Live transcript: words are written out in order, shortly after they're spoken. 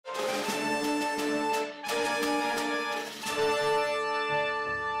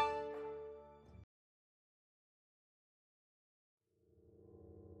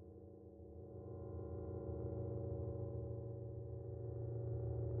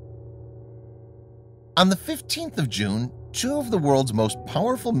On the 15th of June, two of the world's most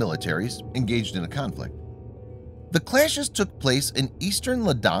powerful militaries engaged in a conflict. The clashes took place in eastern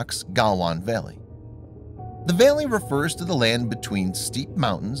Ladakh's Galwan Valley. The valley refers to the land between steep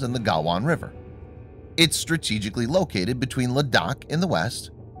mountains and the Galwan River. It's strategically located between Ladakh in the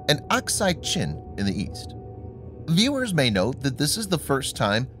west and Aksai Chin in the east. Viewers may note that this is the first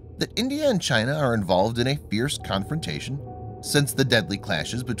time that India and China are involved in a fierce confrontation since the deadly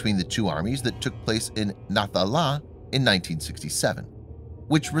clashes between the two armies that took place in Nathu in 1967,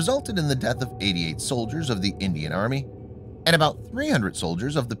 which resulted in the death of 88 soldiers of the Indian Army and about 300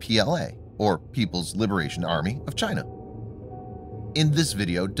 soldiers of the PLA, or People's Liberation Army of China. In this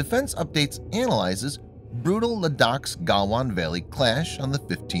video, Defense Updates analyzes brutal Ladakh's Galwan Valley clash on the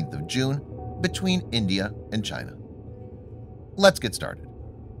 15th of June between India and China. Let's get started.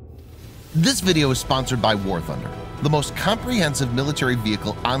 This video is sponsored by War Thunder, the most comprehensive military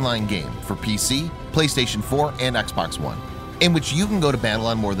vehicle online game for PC, PlayStation 4, and Xbox One, in which you can go to battle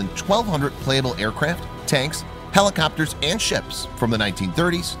on more than 1,200 playable aircraft, tanks, helicopters, and ships from the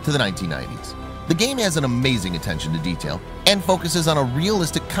 1930s to the 1990s. The game has an amazing attention to detail and focuses on a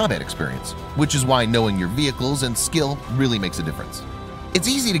realistic combat experience, which is why knowing your vehicles and skill really makes a difference. It's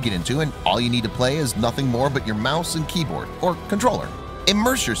easy to get into, and all you need to play is nothing more but your mouse and keyboard or controller.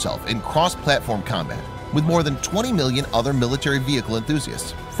 Immerse yourself in cross-platform combat with more than 20 million other military vehicle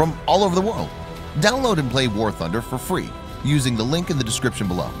enthusiasts from all over the world. Download and play War Thunder for free using the link in the description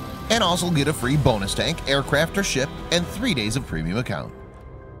below, and also get a free bonus tank, aircraft, or ship, and 3 days of premium account.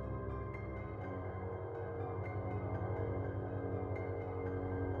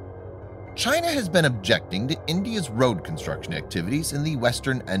 China has been objecting to India's road construction activities in the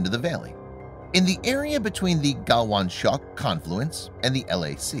western end of the valley, in the area between the Galwan Shuk confluence and the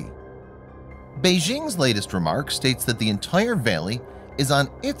LAC. Beijing's latest remark states that the entire valley is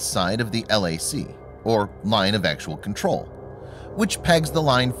on its side of the LAC, or line of actual control, which pegs the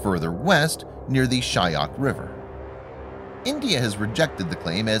line further west near the Shyok River. India has rejected the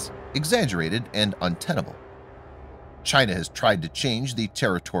claim as exaggerated and untenable. China has tried to change the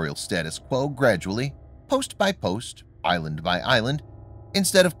territorial status quo gradually, post by post, island by island,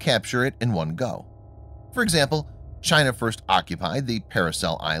 instead of capture it in one go. For example, China first occupied the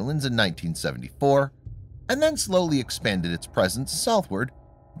Paracel Islands in 1974 and then slowly expanded its presence southward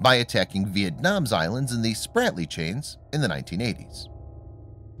by attacking Vietnam's islands in the Spratly Chains in the 1980s.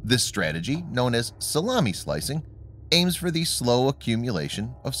 This strategy, known as salami slicing, aims for the slow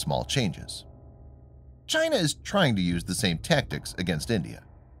accumulation of small changes. China is trying to use the same tactics against India.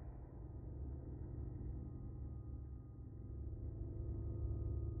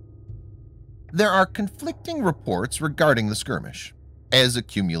 There are conflicting reports regarding the skirmish. As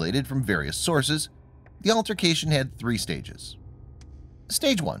accumulated from various sources, the altercation had 3 stages.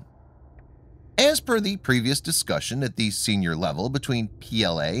 Stage 1. As per the previous discussion at the senior level between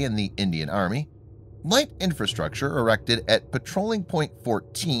PLA and the Indian Army, light infrastructure erected at Patrolling Point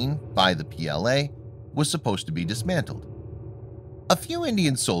 14 by the PLA was supposed to be dismantled. A few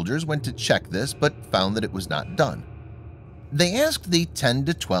Indian soldiers went to check this but found that it was not done. They asked the 10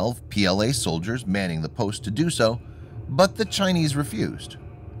 to 12 PLA soldiers manning the post to do so, but the Chinese refused.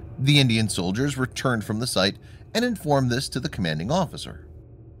 The Indian soldiers returned from the site and informed this to the commanding officer.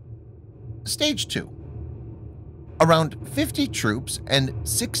 Stage 2. Around 50 troops and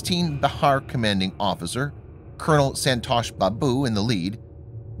 16 Bihar commanding officer, Colonel Santosh Babu in the lead,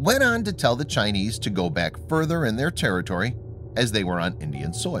 went on to tell the Chinese to go back further in their territory as they were on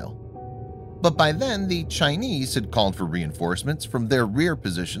Indian soil. But by then, the Chinese had called for reinforcements from their rear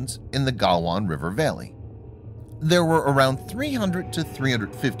positions in the Galwan River Valley. There were around 300 to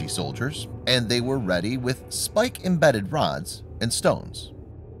 350 soldiers, and they were ready with spike-embedded rods and stones.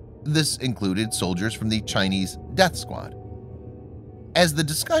 This included soldiers from the Chinese Death Squad. As the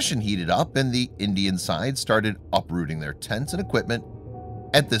discussion heated up and the Indian side started uprooting their tents and equipment,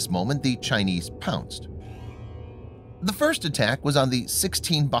 at this moment the Chinese pounced. The first attack was on the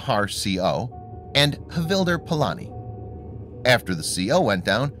 16 Bihar CO and Havildar Palani. After the CO went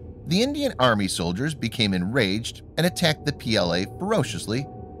down, the Indian Army soldiers became enraged and attacked the PLA ferociously,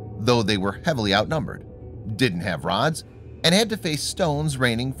 though they were heavily outnumbered, didn't have rods, and had to face stones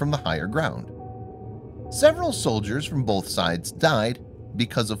raining from the higher ground. Several soldiers from both sides died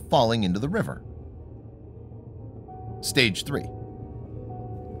because of falling into the river. Stage 3.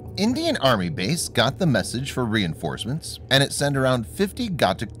 Indian Army base got the message for reinforcements, and it sent around 50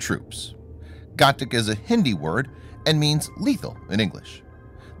 Ghatak troops. Ghatak is a Hindi word and means lethal in English.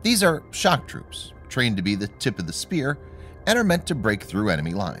 These are shock troops, trained to be the tip of the spear and are meant to break through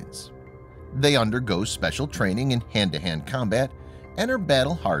enemy lines. They undergo special training in hand-to-hand combat and are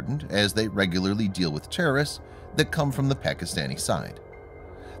battle-hardened as they regularly deal with terrorists that come from the Pakistani side.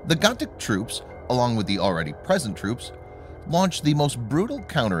 The Ladakh troops, along with the already present troops, launched the most brutal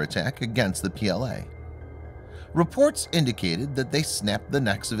counterattack against the PLA. Reports indicated that they snapped the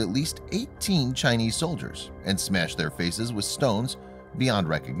necks of at least 18 Chinese soldiers and smashed their faces with stones beyond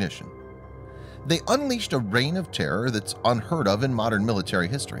recognition. They unleashed a reign of terror that's unheard of in modern military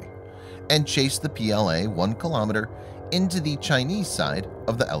history and chased the PLA 1 kilometer into the Chinese side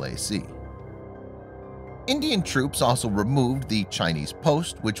of the LAC. Indian troops also removed the Chinese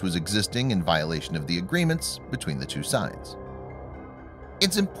post, which was existing in violation of the agreements between the two sides.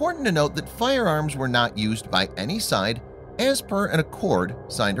 It's important to note that firearms were not used by any side as per an accord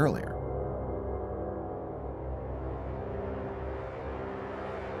signed earlier.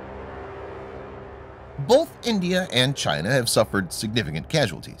 Both India and China have suffered significant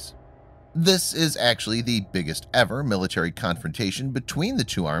casualties. This is actually the biggest ever military confrontation between the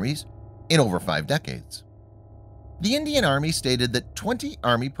two armies in over 5 decades. The Indian Army stated that 20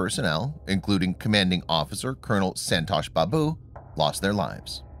 Army personnel, including Commanding Officer Colonel Santosh Babu, lost their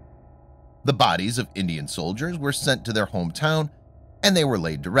lives. The bodies of Indian soldiers were sent to their hometown and they were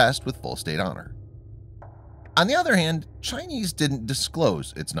laid to rest with full state honor. On the other hand, Chinese didn't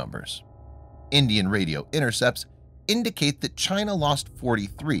disclose its numbers. Indian radio intercepts indicate that China lost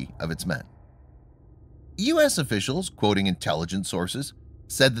 43 of its men. U.S. officials, quoting intelligence sources,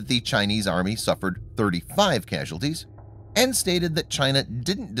 said that the Chinese army suffered 35 casualties and stated that China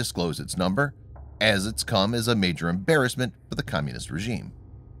didn't disclose its number as it's come as a major embarrassment for the communist regime.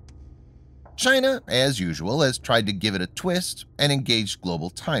 China, as usual, has tried to give it a twist and engaged Global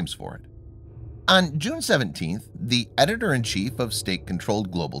Times for it. On June 17th, the editor-in-chief of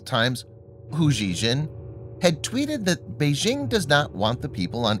state-controlled Global Times, Hu Zhijin, had tweeted that Beijing does not want the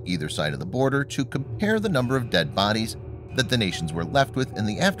people on either side of the border to compare the number of dead bodies that the nations were left with in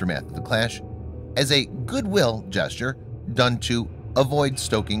the aftermath of the clash as a goodwill gesture done to avoid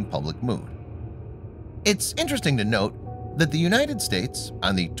stoking public mood. It's interesting to note that the United States,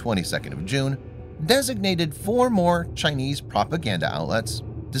 on the 22nd of June, designated 4 more Chinese propaganda outlets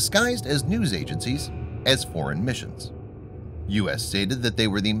disguised as news agencies as foreign missions. U.S. stated that they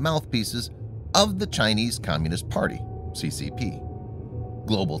were the mouthpieces of the Chinese Communist Party, CCP.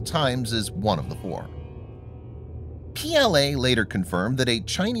 Global Times is one of the 4. PLA later confirmed that a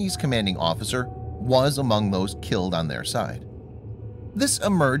Chinese commanding officer was among those killed on their side. This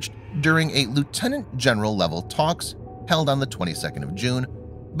emerged during a lieutenant general level talks held on the 22nd of June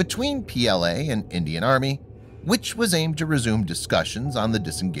between PLA and Indian Army, which was aimed to resume discussions on the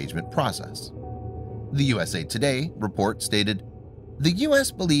disengagement process. The USA Today report stated, "The U.S.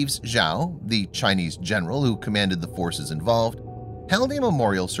 believes Zhao, the Chinese general who commanded the forces involved, held a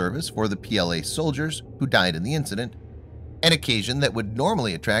memorial service for the PLA soldiers who died in the incident, an occasion that would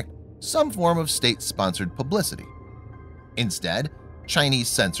normally attract some form of state-sponsored publicity. Instead, Chinese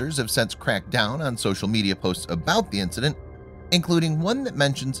censors have since cracked down on social media posts about the incident, including one that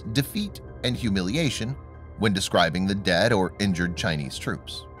mentions defeat and humiliation when describing the dead or injured Chinese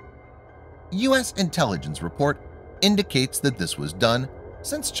troops." U.S. intelligence report indicates that this was done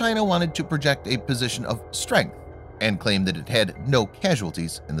since China wanted to project a position of strength and claimed that it had no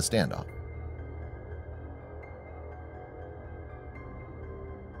casualties in the standoff.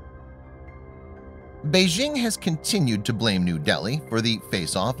 Beijing has continued to blame New Delhi for the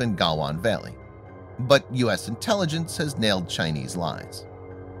face-off in Galwan Valley, but U.S. intelligence has nailed Chinese lies.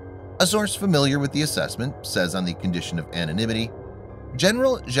 A source familiar with the assessment says on the condition of anonymity,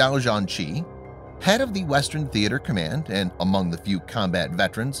 General Zhao Zhanqi, head of the Western Theater Command and among the few combat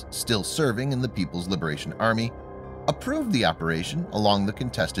veterans still serving in the People's Liberation Army, approved the operation along the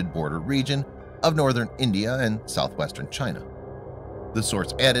contested border region of northern India and southwestern China. The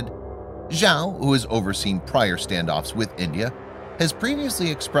source added, Zhao, who has overseen prior standoffs with India, has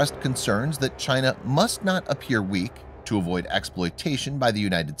previously expressed concerns that China must not appear weak to avoid exploitation by the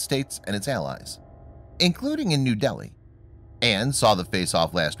United States and its allies, including in New Delhi, and saw the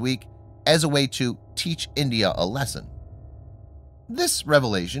face-off last week as a way to teach India a lesson. This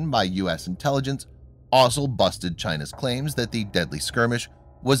revelation by U.S. intelligence also busted China's claims that the deadly skirmish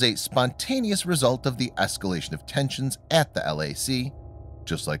was a spontaneous result of the escalation of tensions at the LAC,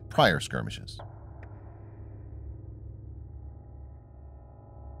 just like prior skirmishes.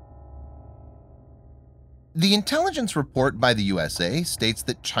 The intelligence report by the USA states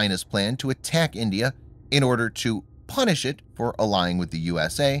that China's plan to attack India in order to punish it for allying with the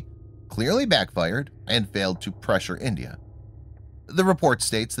USA clearly backfired and failed to pressure India. The report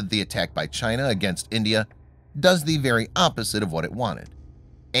states that the attack by China against India does the very opposite of what it wanted,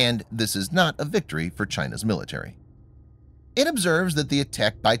 and this is not a victory for China's military. It observes that the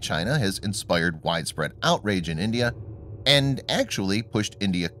attack by China has inspired widespread outrage in India and actually pushed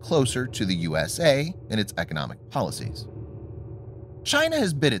India closer to the USA in its economic policies. China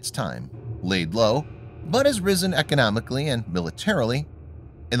has bid its time, laid low, but has risen economically and militarily.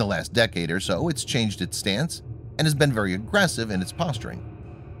 In the last decade or so, it's changed its stance and has been very aggressive in its posturing.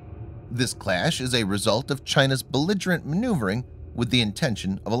 This clash is a result of China's belligerent maneuvering with the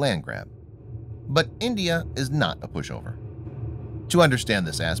intention of a land grab. But India is not a pushover. To understand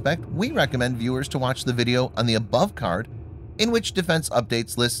this aspect, we recommend viewers to watch the video on the above card, in which Defense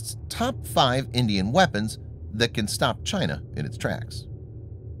Updates lists top 5 Indian weapons that can stop China in its tracks.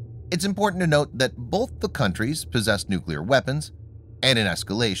 It's important to note that both the countries possess nuclear weapons, and an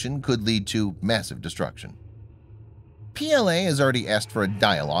escalation could lead to massive destruction. PLA has already asked for a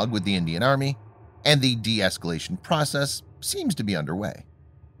dialogue with the Indian Army, and the de-escalation process seems to be underway.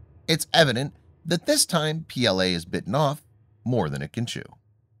 It's evident that this time PLA is bitten off more than it can chew.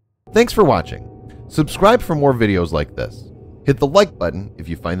 Thanks for watching. Subscribe for more videos like this. Hit the like button if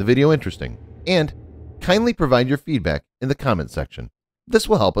you find the video interesting, and kindly provide your feedback in the comment section. This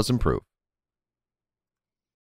will help us improve.